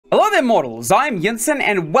Hello there, mortals. I'm Ynsin,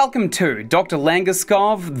 and welcome to Dr.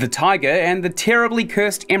 Langeskov, the Tiger, and the Terribly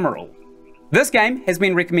Cursed Emerald. This game has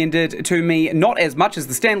been recommended to me not as much as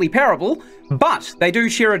the Stanley Parable, but they do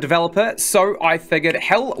share a developer, so I figured,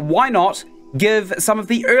 hell, why not give some of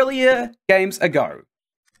the earlier games a go.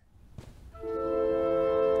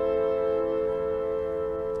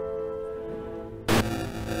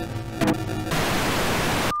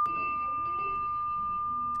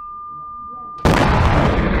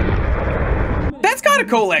 That's kind of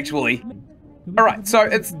cool, actually. Alright, so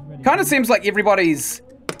it kind of seems like everybody's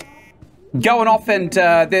going off and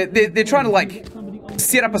they're trying to, like,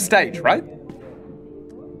 set up a stage, right?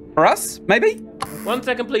 For us, maybe? 1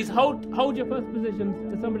 second, please. Hold your first position.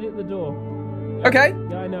 There's somebody at the door. Okay.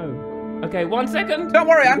 Yeah, I know. Okay, 1 second. Don't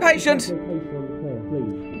worry, I'm patient.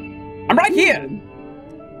 I'm right here.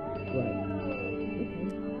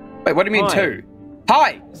 Wait, what do you mean, two?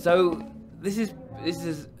 Hi. So this is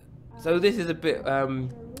a bit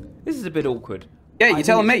awkward. Yeah, you're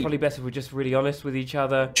telling me. It's probably best if we're just really honest with each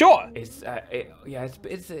other. Sure. It's a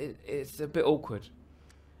bit awkward.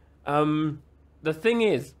 The thing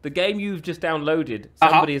is, the game you've just downloaded,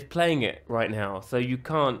 somebody is playing it right now, so you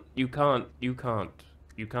can't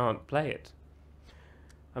play it.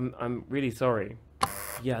 I'm really sorry.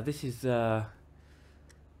 Yeah, this is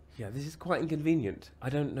quite inconvenient. I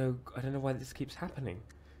don't know why this keeps happening.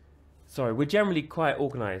 Sorry, we're generally quite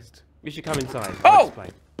organised. You should come inside. I'll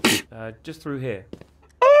explain. Just through here.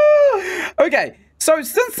 Okay, so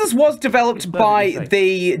since this was developed by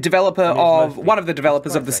the developer of one of the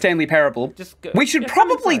developers of the Stanley Parable, we should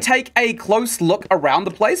probably take a close look around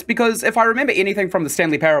the place, because if I remember anything from the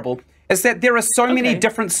Stanley Parable, is that there are so many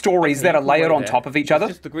different stories that are layered on top of each other.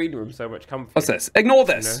 It's just the green room, so much comfort. What's this? Ignore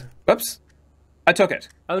this. Whoops. I took it.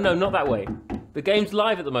 Oh no, not that way. The game's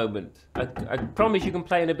live at the moment. I promise you can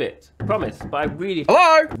play in a bit. Promise, but I really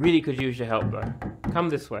could use your help though. Come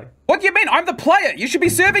this way. What do you mean? I'm the player. You should be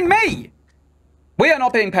serving me. We are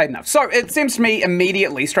not being paid enough. So it seems to me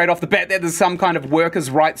immediately, straight off the bat, that there's some kind of workers'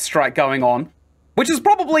 rights strike going on, which is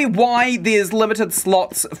probably why there's limited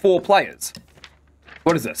slots for players.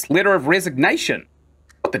 What is this? Letter of resignation.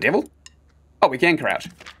 What the devil? Oh, we can crouch.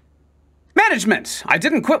 Management! I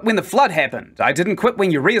didn't quit when the flood happened. I didn't quit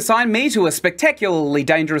when you reassigned me to a spectacularly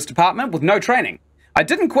dangerous department with no training. I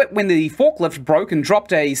didn't quit when the forklift broke and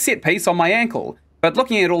dropped a set piece on my ankle. But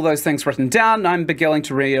looking at all those things written down, I'm beginning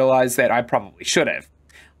to realize that I probably should have.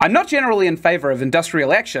 I'm not generally in favor of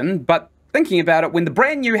industrial action, but thinking about it, when the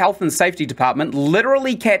brand new health and safety department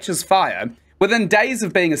literally catches fire within days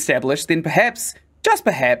of being established, then perhaps, just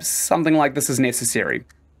perhaps, something like this is necessary.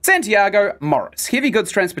 Santiago Morris, heavy goods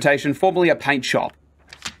transportation, formerly a paint shop.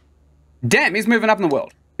 Damn, he's moving up in the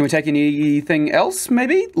world. Can we take anything else,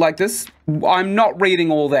 maybe? Like this? I'm not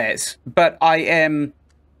reading all that, but I am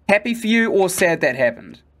happy for you or sad that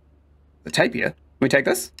happened. The tape here. Can we take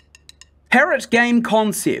this? Parrot game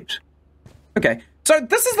concept. Okay, so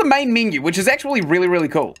this is the main menu, which is actually really, really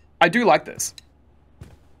cool. I do like this.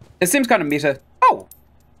 It seems kind of meta. Oh!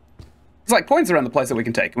 There's like coins around the place that we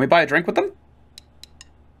can take. Can we buy a drink with them?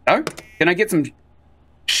 No? Can I get some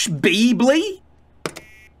Beebly?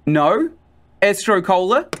 No. Astro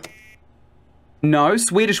Cola? No.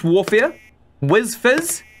 Swedish Warfare? Whiz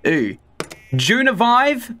Fizz? Ooh.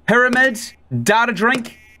 Junivive, Pyramid, Data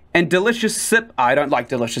Drink, and Delicious Sip. I don't like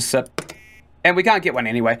Delicious Sip. And we can't get one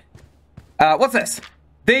anyway. What's this?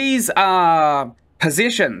 These are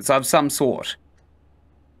possessions of some sort.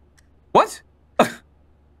 What?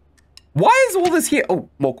 Why is all this here? Oh,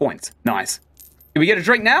 more coins. Nice. Can we get a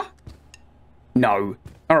drink now? No.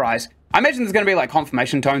 Alright. I imagine there's going to be like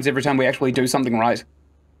confirmation tones every time we actually do something right.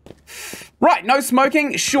 Right, no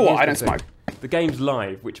smoking? Sure, I don't smoke. The game's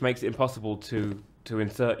live, which makes it impossible to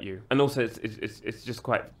insert you. And also it's just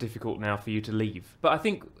quite difficult now for you to leave. But I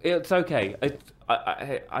think it's okay.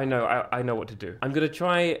 I know what to do. I'm gonna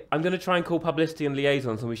try and call publicity and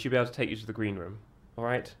liaisons, and we should be able to take you to the green room.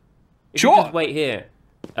 Alright? Sure. You just wait here.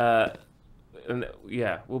 And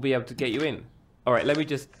yeah, we'll be able to get you in. All right, let me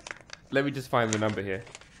just find the number here.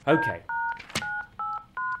 Okay.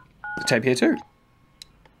 The tape here too.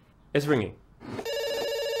 It's ringing.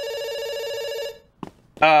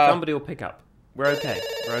 Somebody will pick up. We're okay.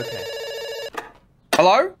 We're okay.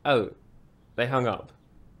 Hello? Oh, they hung up.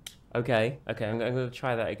 Okay. Okay, I'm going to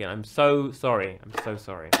try that again. I'm so sorry. I'm so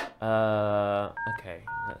sorry. Okay.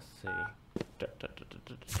 Let's see.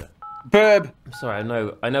 Burb. I'm sorry.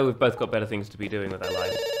 I know we've both got better things to be doing with our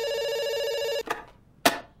lives.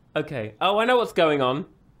 Okay. Oh, I know what's going on.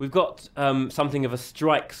 We've got something of a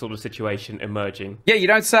strike sort of situation emerging. Yeah, you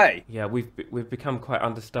don't say. Yeah, we've become quite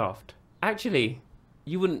understaffed. Actually,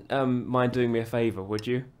 You wouldn't mind doing me a favor, would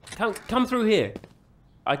you? Come through here.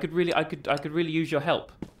 I could really use your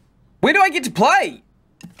help. Where do I get to play?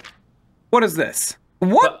 What is this?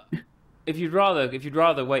 What? But if you'd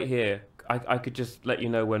rather wait here, I could just let you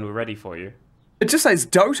know when we're ready for you. It just says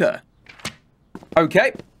Dota.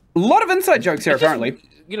 Okay. A lot of inside jokes here, apparently.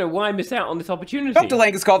 You know, why miss out on this opportunity? Dr.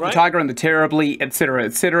 Langeskov, right? the Tiger and the Terribly, etc.,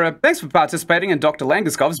 etc. Thanks for participating in Dr.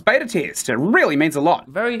 Langeskov's beta test. It really means a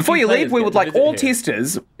lot. Before you leave, we would like all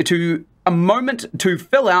testers to a moment to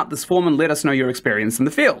fill out this form and let us know your experience in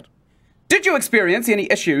the field. Did you experience any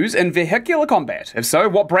issues in vehicular combat? If so,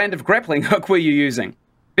 what brand of grappling hook were you using?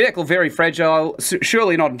 Vehicle very fragile,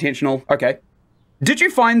 surely not intentional. Okay. Did you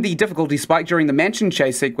find the difficulty spike during the mansion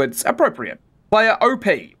chase sequence appropriate? Player OP,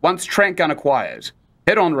 once trank gun acquired.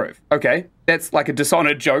 Hit on roof. Okay, that's like a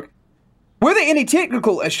Dishonored joke. Were there any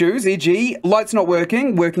technical issues, e.g. lights not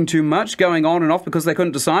working, working too much, going on and off because they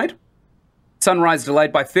couldn't decide? Sunrise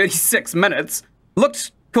delayed by 36 minutes.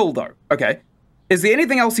 Looked cool though. Okay. Is there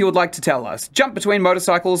anything else you would like to tell us? Jump between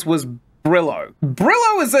motorcycles was Brillo.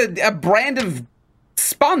 Brillo is a brand of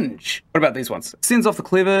sponge. What about these ones? Sends off the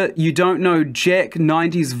clever, you don't know Jack,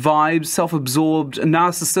 90s vibes, self-absorbed,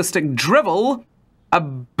 narcissistic drivel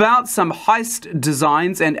about some heist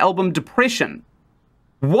designs and album depression.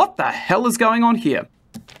 What the hell is going on here?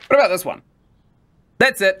 What about this one?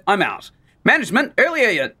 That's it, I'm out. Management,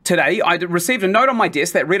 earlier today I received a note on my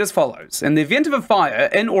desk that read as follows. In the event of a fire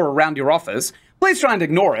in or around your office, please try and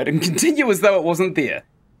ignore it and continue as though it wasn't there.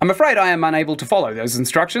 I'm afraid I am unable to follow those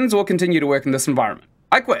instructions or continue to work in this environment.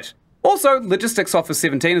 I quit. Also, Logistics Office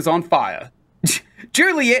 17 is on fire.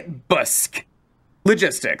 Juliet Busk.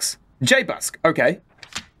 Logistics. J Busk. Okay.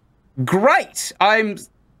 Great. I'm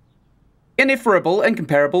ineffarable,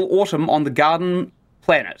 incomparable, autumn on the garden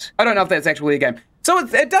planet. I don't know if that's actually a game. So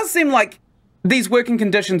it does seem like these working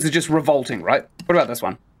conditions are just revolting, right? What about this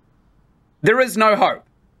one? There is no hope.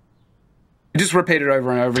 Just repeat it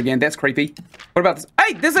over and over again. That's creepy. What about this?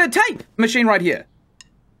 Hey, there's a tape machine right here.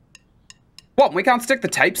 What, we can't stick the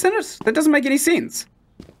tapes in it? That doesn't make any sense.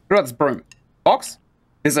 What about this broom? Box?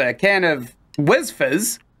 There's a can of Whiz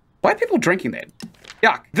Fizz. Why are people drinking that?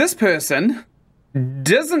 Yuck. This person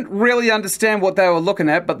doesn't really understand what they were looking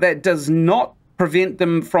at, but that does not prevent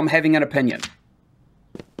them from having an opinion.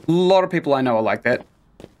 A lot of people I know are like that.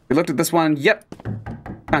 We looked at this one. Yep.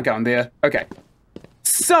 Can't go in there. Okay.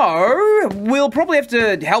 So, we'll probably have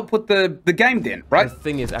to help with the game then, right? The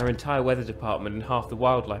thing is, our entire weather department and half the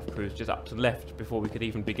wildlife crew is just up to left before we could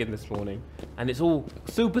even begin this morning. And it's all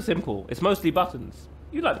super simple. It's mostly buttons.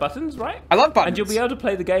 You like buttons, right? I love buttons. And you'll be able to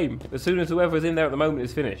play the game as soon as whoever's in there at the moment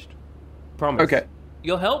is finished. Promise. Okay.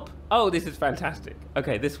 Your help? Oh, this is fantastic.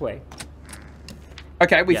 Okay, this way.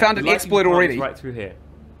 Okay, we found an exploit already. Right through here.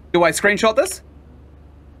 Do I screenshot this?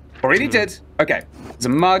 Already did. Okay. There's a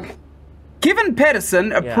mug. Kevin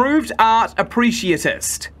Patterson, approved art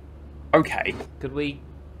appreciatist. Okay. Could we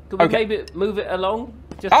maybe move it along?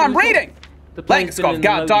 Just I'm reading! Langeskov,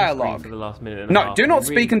 guard dialogue. For the last minute No, do not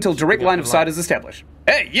speak until direct line of sight is established.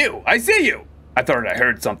 Hey, you! I see you! I thought I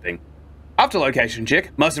heard something. After location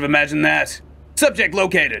check. Must have imagined that. Subject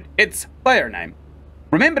located. It's player name.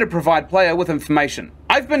 Remember to provide player with information.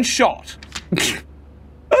 I've been shot.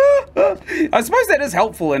 I suppose that is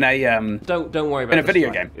helpful in a don't worry about in a video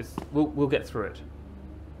game. We'll get through it.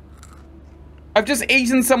 I've just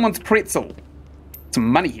eaten someone's pretzel. Some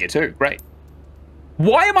money here too. Great.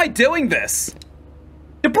 Why am I doing this?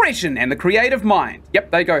 Depression and the creative mind.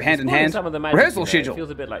 Yep, they go hand in hand. Some of the magic, Rehearsal schedule. It feels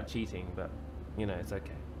a bit like cheating, but you know it's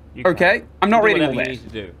okay. Okay, I'm not reading all that. that. You need to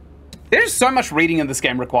do. There's so much reading in this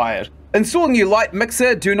game required. Install new light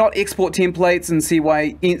mixer. Do not export templates in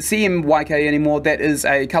CMYK anymore. That is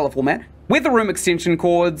a color format. Weather room extension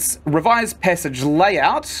cords. Revise passage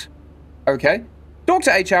layout. Okay. Talk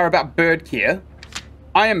to HR about bird care.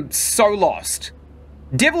 I am so lost.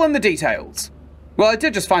 Devil in the details. Well, I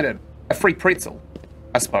did just find a free pretzel,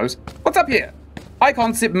 I suppose. What's up here? High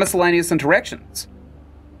concept miscellaneous interactions.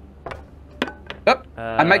 Oh,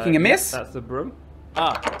 I'm making a mess. That's the broom.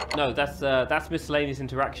 Ah, no, that's miscellaneous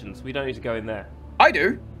interactions. We don't need to go in there. I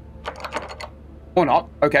do. Or not.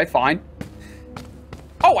 Okay, fine.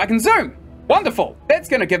 Oh, I can zoom. Wonderful. That's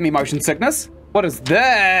going to give me motion sickness. What is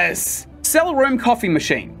this? Cell room coffee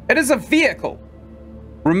machine. It is a vehicle.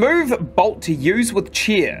 Remove bolt to use with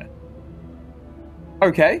chair.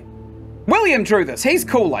 Okay. William drew this. He's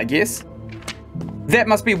cool, I guess. That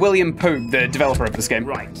must be William Pooh, the developer of this game.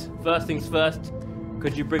 Right. First things first,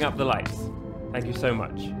 could you bring up the lights? Thank you so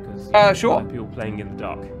much. Because sure. People playing in the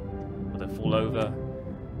dark. Or they fall over.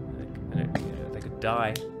 They could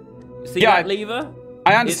die. See that lever?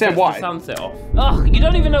 I understand why. The sunset off. Ugh, you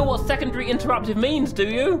don't even know what secondary interruptive means, do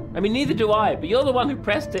you? I mean, neither do I, but you're the one who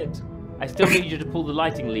pressed it. I still need you to pull the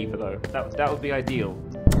lighting lever, though. That would be ideal.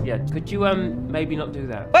 Yeah, could you, maybe not do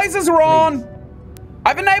that? Lasers are on!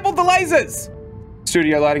 I've enabled the lasers!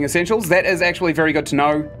 Studio lighting essentials. That is actually very good to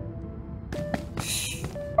know.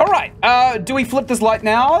 All right, do we flip this light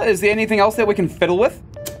now? Is there anything else that we can fiddle with?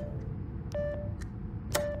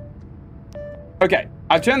 Okay,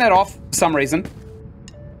 I've turned that off for some reason.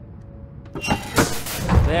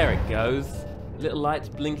 There it goes. Little lights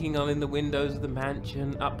blinking on in the windows of the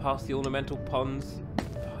mansion, up past the ornamental ponds.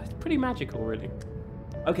 Oh, it's pretty magical, really.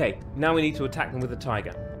 Okay, now we need to attack them with a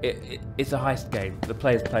tiger. It's a heist game. The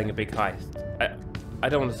player's playing a big heist. I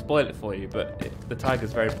don't want to spoil it for you, but the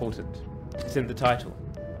tiger's very important. It's in the title.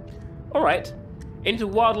 All right, into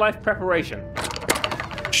wildlife preparation.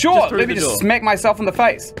 Sure, let me just smack myself in the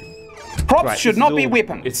face. Props should not be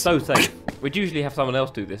weapons. It's so safe. We'd usually have someone else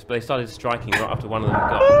do this, but they started striking right after one of them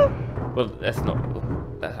got. Well, that's not.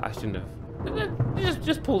 I shouldn't have.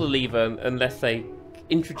 Just pull the lever and let's say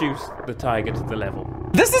introduce the tiger to the level.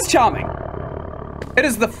 This is charming. It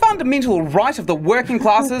is the fundamental right of the working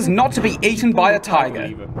classes not to be eaten by a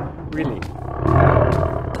tiger. Really?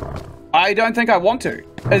 I don't think I want to.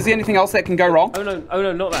 Is there anything else that can go wrong? Oh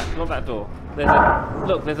no, not that door.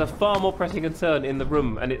 There's a far more pressing concern in the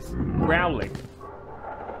room, and it's growling.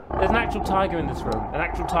 There's an actual tiger in this room, an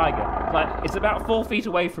actual tiger. Like, it's about 4 feet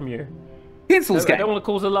away from you. Pencils game. I don't want to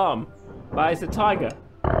cause alarm, but it's a tiger.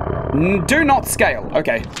 Do not scale.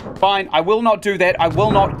 Okay, fine. I will not do that. I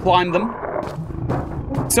will not climb them.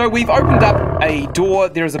 So we've opened up a door.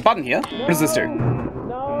 There is a button here. What does this do?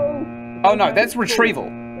 No. Oh no, that's retrieval.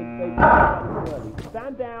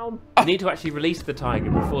 Stand down. You need to actually release the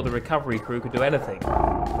tiger before the recovery crew could do anything.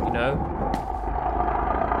 You know?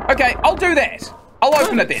 Okay, I'll do that. I'll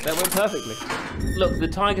open it then. That went perfectly. Look, the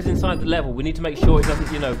tiger's inside the level. We need to make sure it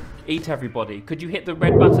doesn't, you know, eat everybody. Could you hit the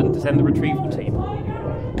red button to send the retrieval team?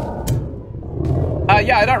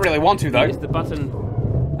 Yeah, I don't really want to, though. It's the button.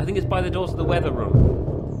 I think it's by the doors of the weather room.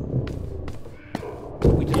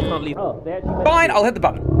 We just can't leave. Oh, they actually. Fine, I'll hit the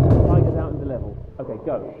button. Tiger's out in the level. Okay,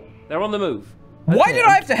 go. They're on the move. Okay, why did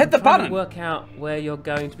I have to hit the button? To work out where you're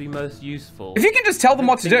going to be most useful. If you can just tell them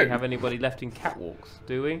what to do. Do we have anybody left in catwalks?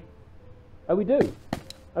 Do we? Oh, we do.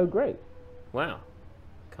 Oh, great. Wow.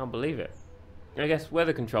 Can't believe it. I guess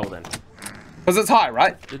weather control then. Because it's high,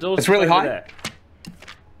 right? The door's it's really high. There.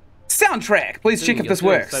 Soundtrack. Please check if this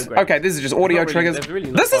works. So okay, this is just audio triggers.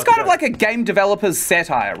 This is kind of like a game developer's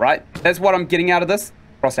satire, right? That's what I'm getting out of this.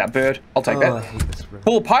 Cross out bird. I'll take that. I hate this room.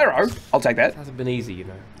 Full pyro. I'll take that. It hasn't been easy, you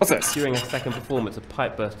know. What's this? During a second performance, a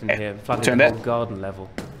pipe burst in here, flooding Turn the that. whole garden level.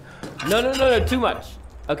 No, too much.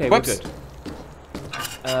 Okay, Whoops. we're good.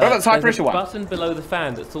 What about this high pressure one? Button below the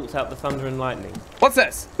fan that sorts out the thunder and lightning. What's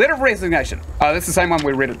this? Letter of resignation. Oh, that's the same one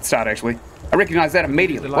we read at the start, actually. I recognize that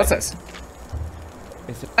immediately. What's this?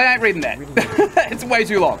 I ain't reading that. It's way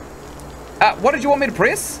too long. What did you want me to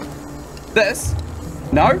press? This?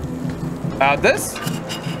 No? This?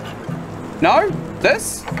 No?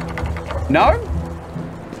 This? No?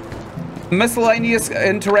 Miscellaneous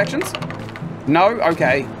interactions? No?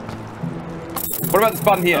 Okay. What about this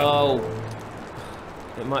button here? Oh.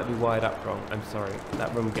 It might be wired up wrong. I'm sorry.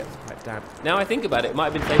 That room gets quite damp. Now I think about it, it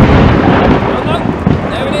might have been safe. Oh no!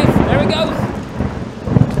 There it is! There it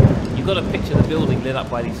goes! You've got to picture the building lit up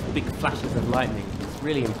by these big flashes of lightning. It's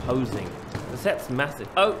really imposing. The set's massive.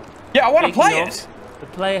 Oh! Yeah, I want to play it! The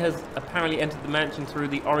player has apparently entered the mansion through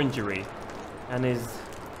the orangery and is...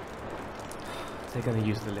 They're going to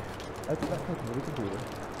use the lift. Okay, that's okay. We can do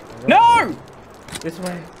this. No! This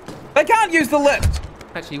way. They can't use the lift!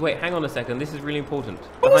 Actually, wait, hang on a second. This is really important.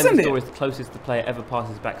 What was in Behind this there? door is the closest the player ever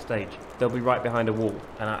passes backstage. They'll be right behind a wall,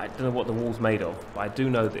 and I don't know what the wall's made of, but I do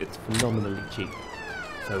know that it's phenomenally cheap.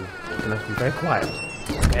 So, you're going to have to be very quiet,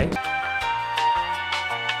 okay?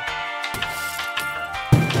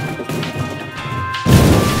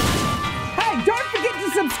 Hey, don't forget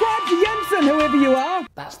to subscribe to Ynsin, whoever you are!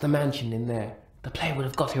 That's the mansion in there. The player would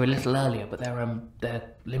have got here a little earlier, but they're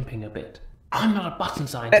limping a bit. I'm not a button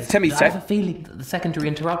scientist. That's Timmy's I have a feeling that the secondary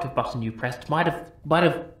interruptive button you pressed might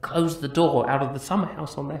have closed the door out of the summer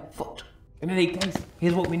house on their foot. In any case,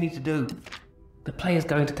 here's what we need to do. The player's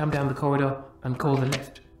going to come down the corridor and call the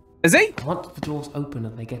lift. Is he? Once the doors open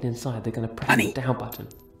and they get inside, they're going to press the down button.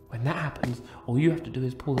 When that happens, all you have to do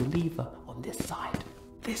is pull the lever on this side.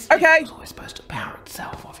 This is always supposed to power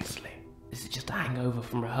itself, obviously. This is just a hangover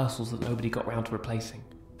from rehearsals that nobody got round to replacing.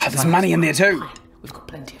 Oh, there's money in there too. We've got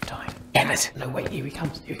plenty of time. Damn it. No, wait, here he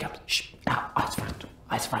comes, here he comes. Shh, now, eyes front,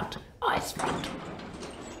 eyes front, eyes front.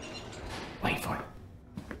 Wait for it.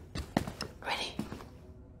 Ready?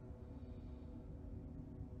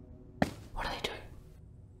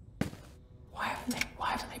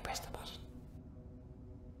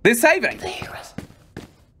 They're saving. They hear us. They're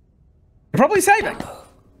probably saving.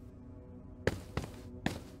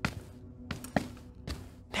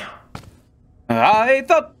 I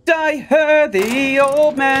thought I heard the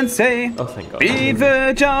old man say, oh, thank God.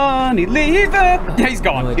 Lever, Johnny, lever. Yeah, he's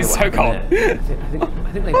gone. No, he's so gone. I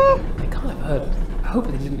think they can't have heard us. I hope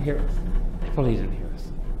they didn't hear us. They probably didn't hear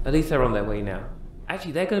us. At least they're on their way now.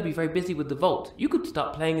 Actually, they're going to be very busy with the vault. You could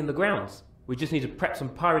start playing in the grounds. We just need to prep some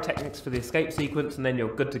pyrotechnics for the escape sequence and then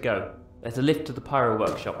you're good to go. There's a lift to the pyro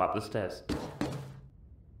workshop up the stairs.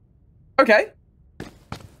 Okay.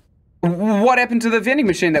 What happened to the vending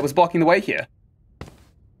machine that was blocking the way here?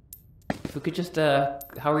 If we could just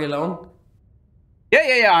hurry along.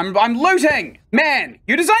 Yeah, I'm looting! Man,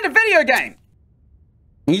 you designed a video game!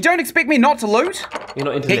 You don't expect me not to loot? You're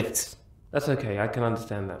not into lifts. That's okay, I can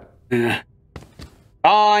understand that.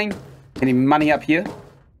 Fine. Any money up here?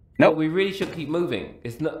 Nope. But we really should keep moving.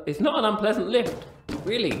 It's not an unpleasant lift.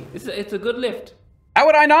 Really, it's a good lift. How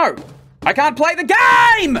would I know? I can't play the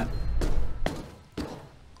game!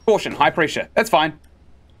 Caution, high pressure. That's fine.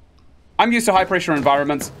 I'm used to high pressure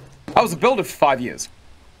environments. I was a builder for 5 years.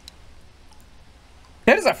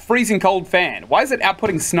 That is a freezing cold fan. Why is it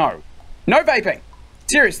outputting snow? No vaping.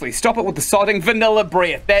 Seriously, stop it with the sodding vanilla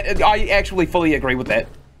breath. I actually fully agree with that.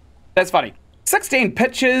 That's funny. 16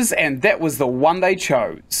 pictures, and that was the one they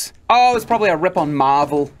chose. Oh, it's probably a rip on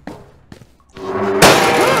Marvel.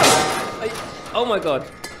 Oh my God.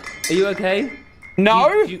 Are you okay?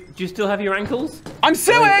 No. Do you still have your ankles? I'm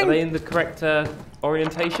suing! Are they in the correct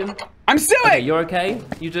orientation? I'm suing! Okay, you're okay?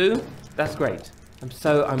 You do? That's great. oh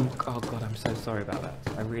God, I'm so sorry about that.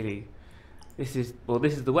 This is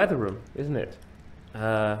the weather room, isn't it?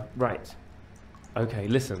 Right. Okay,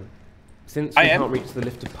 listen. Since we can't reach the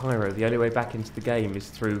lift of pyro, the only way back into the game is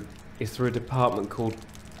through a department called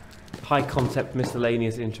High Concept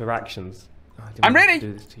Miscellaneous Interactions. Oh, I'm ready!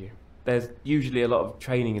 Do this to you. There's usually a lot of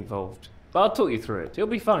training involved, but I'll talk you through it. You'll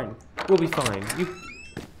be fine. We'll be fine. You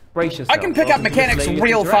brace yourself. I can pick up mechanics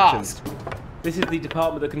real fast. This is the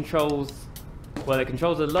department that controls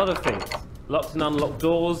a lot of things. Locked and unlocked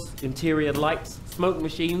doors, interior lights, smoke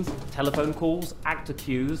machines, telephone calls, actor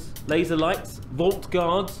queues, laser lights, vault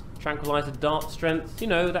guards, tranquilizer dart strength, you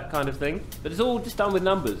know, that kind of thing. But it's all just done with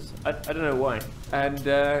numbers. I don't know why.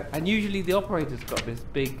 And usually the operator's got this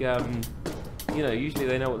big, you know, usually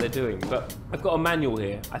they know what they're doing. But I've got a manual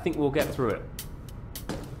here. I think we'll get through it.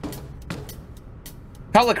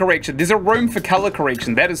 Color correction. There's a room for color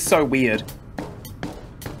correction. That is so weird.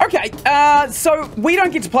 Okay, so we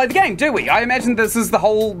don't get to play the game, do we? I imagine this is the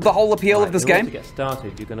whole appeal of this game. To get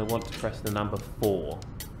started, you're going to want to press the number 4.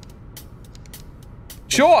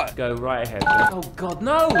 Sure. Go right ahead. Oh God,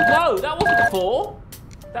 no, that wasn't a 4.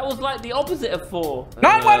 That was like the opposite of 4.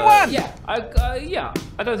 911. Yeah,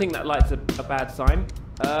 I don't think that light's a bad sign.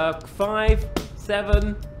 5,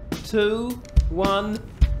 7, 2, 1,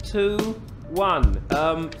 2, 1.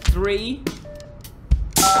 3.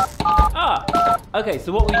 Okay,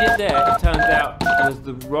 so what we did there, it turns out, was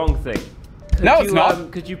the wrong thing. It's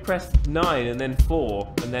not. Could you press 9 and then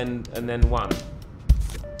 4 and then 1?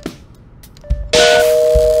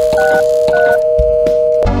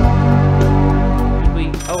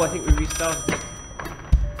 Oh, I think we restarted it.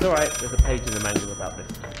 It's alright, there's a page in the manual about this.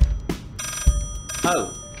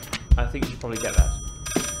 Oh, I think you should probably get that.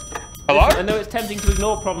 Hello? Listen, I know it's tempting to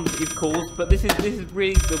ignore problems that you've caused, but this is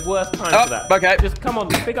really the worst time for that. Okay. Just come on,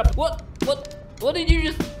 pick up. What did you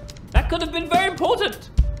just... That could have been very important.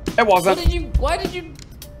 It wasn't. Why did you...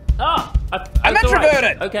 I'm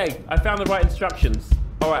introverted. Right. Okay, I found the right instructions.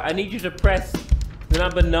 Alright, I need you to press the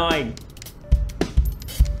number 9.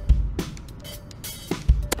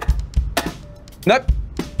 Nope.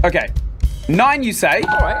 Okay. 9, you say?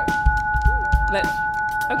 Alright. Let's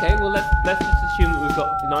just assume that we've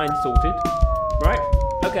got 9 sorted. Right?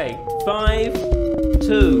 Okay. 5,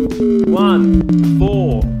 2, 1,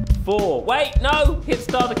 4, 4. Wait, no! Hit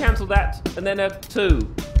start to cancel that. And then a 2.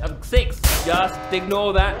 6. Just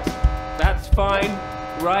ignore that. That's fine.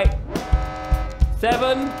 Right.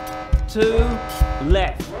 7, 2,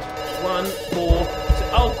 left. 1, 4, 2.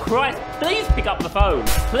 Oh Christ! Please pick up the phone.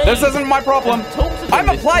 Please. This isn't my problem. I'm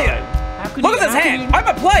a player. Look at this hand. I'm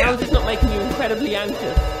a player. How is this not making you incredibly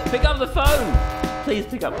anxious? Pick up the phone. Please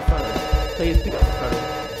pick up the phone. Please pick up the phone.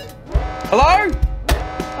 Hello?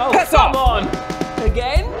 Oh, Piss come off. on.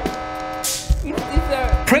 Again? Is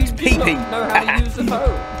there... Prince Do you not Pee-Pee. know how to use the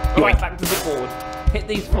phone? Alright, back to the board. Hit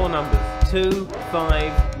these 4 numbers. 2,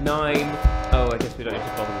 5, 9. Oh, I guess we don't need to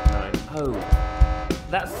bother with 9. Oh.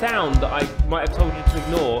 That sound that I might have told you to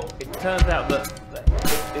ignore, it turns out that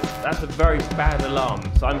that's a very bad alarm.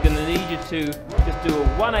 So I'm going to need you to just do a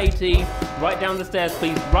 180, right down the stairs,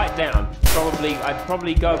 please, right down. I'd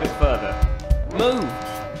probably go a bit further. Move.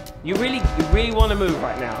 You really want to move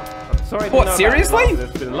right now. I'm sorry. What, seriously?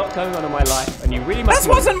 There's been a lot going on in my life, and you really must. This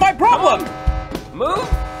wasn't my problem. Move.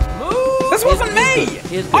 This wasn't me.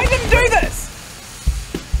 I didn't do this.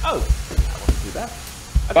 Oh, I want to do that.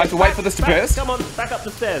 I have to wait for this to burst. Come on, back up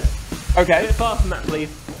the stairs. Okay. A bit faster than that, please.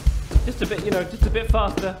 Just a bit, just a bit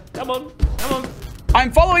faster. Come on.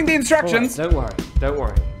 I'm following the instructions. Right, don't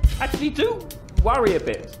worry. Actually, do worry a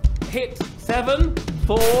bit. Hit 7,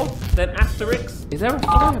 4, then asterisk. Is there a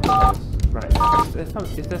fire place? Right.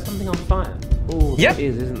 Is there something on fire? Oh, yep. There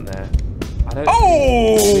is, isn't there? I don't.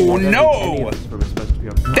 Oh no! Any of us were supposed to be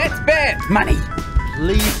on fire. That's bad. Money.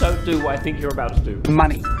 Please don't do what I think you're about to do.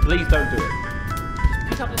 Money. Please don't do it. Just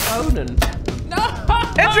pick up the phone and. No!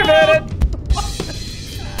 Introverted.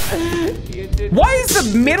 Why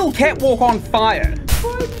is the metal catwalk on fire?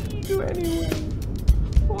 Why did you do it anyway?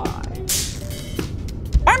 Why?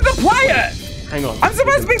 I'm the player! Hang on. I'm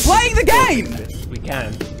supposed to be playing the game! We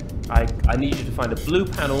can. I need you to find a blue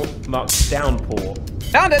panel marked downpour.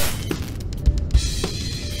 Found it!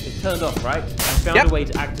 It's turned off, right? I found a way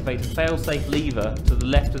to activate a fail-safe lever to the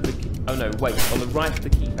left of the key. Oh no, wait, on the right of the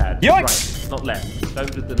keypad. Yikes! Right, not left.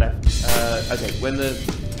 Don't do the left. Okay, when the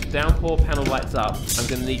downpour panel lights up, I'm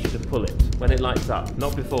going to need you to pull it. When it lights up,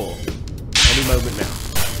 not before. Any moment now.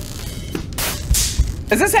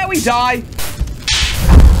 Is this how we die?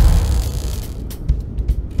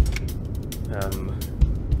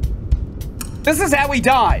 This is how we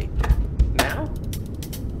die. Now?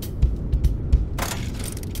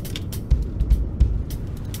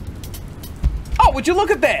 Oh, would you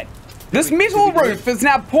look at that? This metal roof is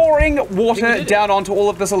now pouring water down onto all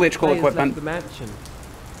of this electrical equipment. The mansion.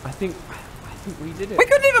 I think we did it. We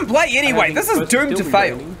couldn't even play anyway. This is doomed to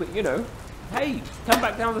fail. Raining, but hey, come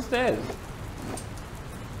back down the stairs.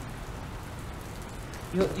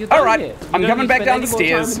 You're all right, I'm coming back down the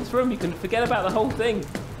stairs. In this room. You can forget about the whole thing.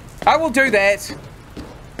 I will do that.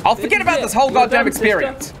 I'll forget about this whole goddamn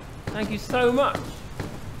experience. Sister. Thank you so much.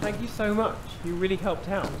 Thank you so much. You really helped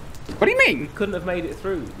out. What do you mean? We couldn't have made it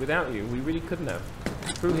through without you. We really couldn't have.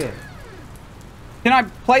 Through here. Can I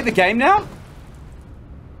play the game now?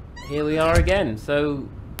 Here we are again. So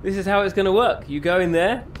this is how it's going to work. You go in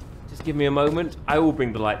there. Just give me a moment. I will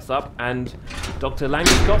bring the lights up. And Dr.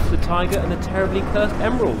 Langeskov, the tiger, and the terribly cursed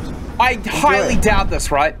emerald. I highly doubt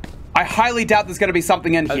this, right? I highly doubt there's going to be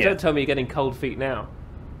something in here. Don't tell me you're getting cold feet now.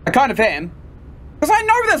 I kind of am. Because I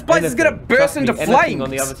know this place is going to burst into flames. Anything on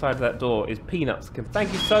the other side of that door is peanuts.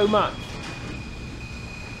 Thank you so much.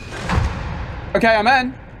 Okay, I'm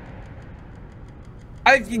in.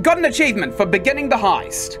 I've got an achievement for beginning the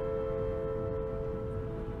heist.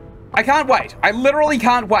 I can't wait. I literally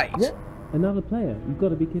can't wait. What? Another player? You've got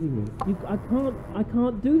to be kidding me. I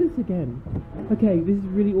can't do this again. Okay, this is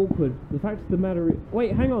really awkward. The fact of the matter is...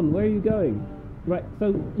 Wait, hang on. Where are you going? Right,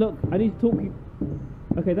 so, look, I need to talk you...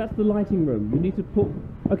 Okay, that's the lighting room. You need to put...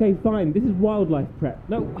 Okay, fine. This is wildlife prep.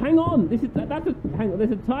 No, hang on. Hang on.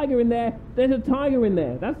 There's a tiger in there. There's a tiger in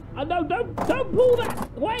there. That's... no, don't pull that.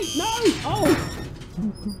 Wait, no. Oh.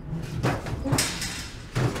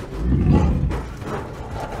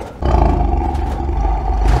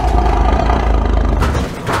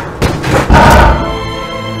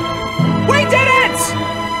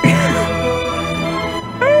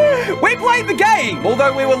 We played the game,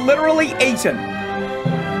 although we were literally eaten.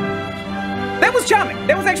 That was charming.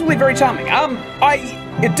 That was actually very charming.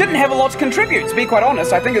 It didn't have a lot to contribute, to be quite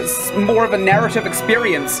honest. I think it's more of a narrative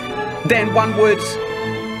experience than one would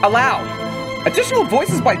allow. Additional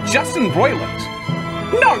voices by Justin Roiland.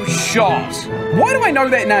 No shot. Why do I know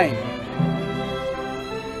that name?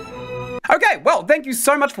 Okay, well, thank you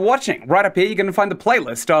so much for watching. Right up here, you're going to find the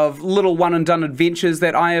playlist of little one-and-done adventures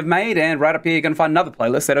that I have made, and right up here, you're going to find another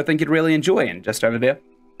playlist that I think you'd really enjoy, and just over there,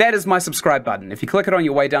 that is my subscribe button. If you click it on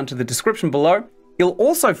your way down to the description below, you'll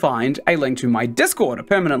also find a link to my Discord, a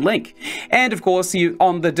permanent link. And of course,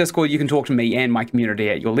 on the Discord, you can talk to me and my community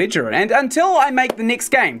at your leisure. And until I make the next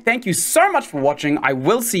game, thank you so much for watching. I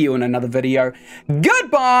will see you in another video.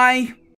 Goodbye!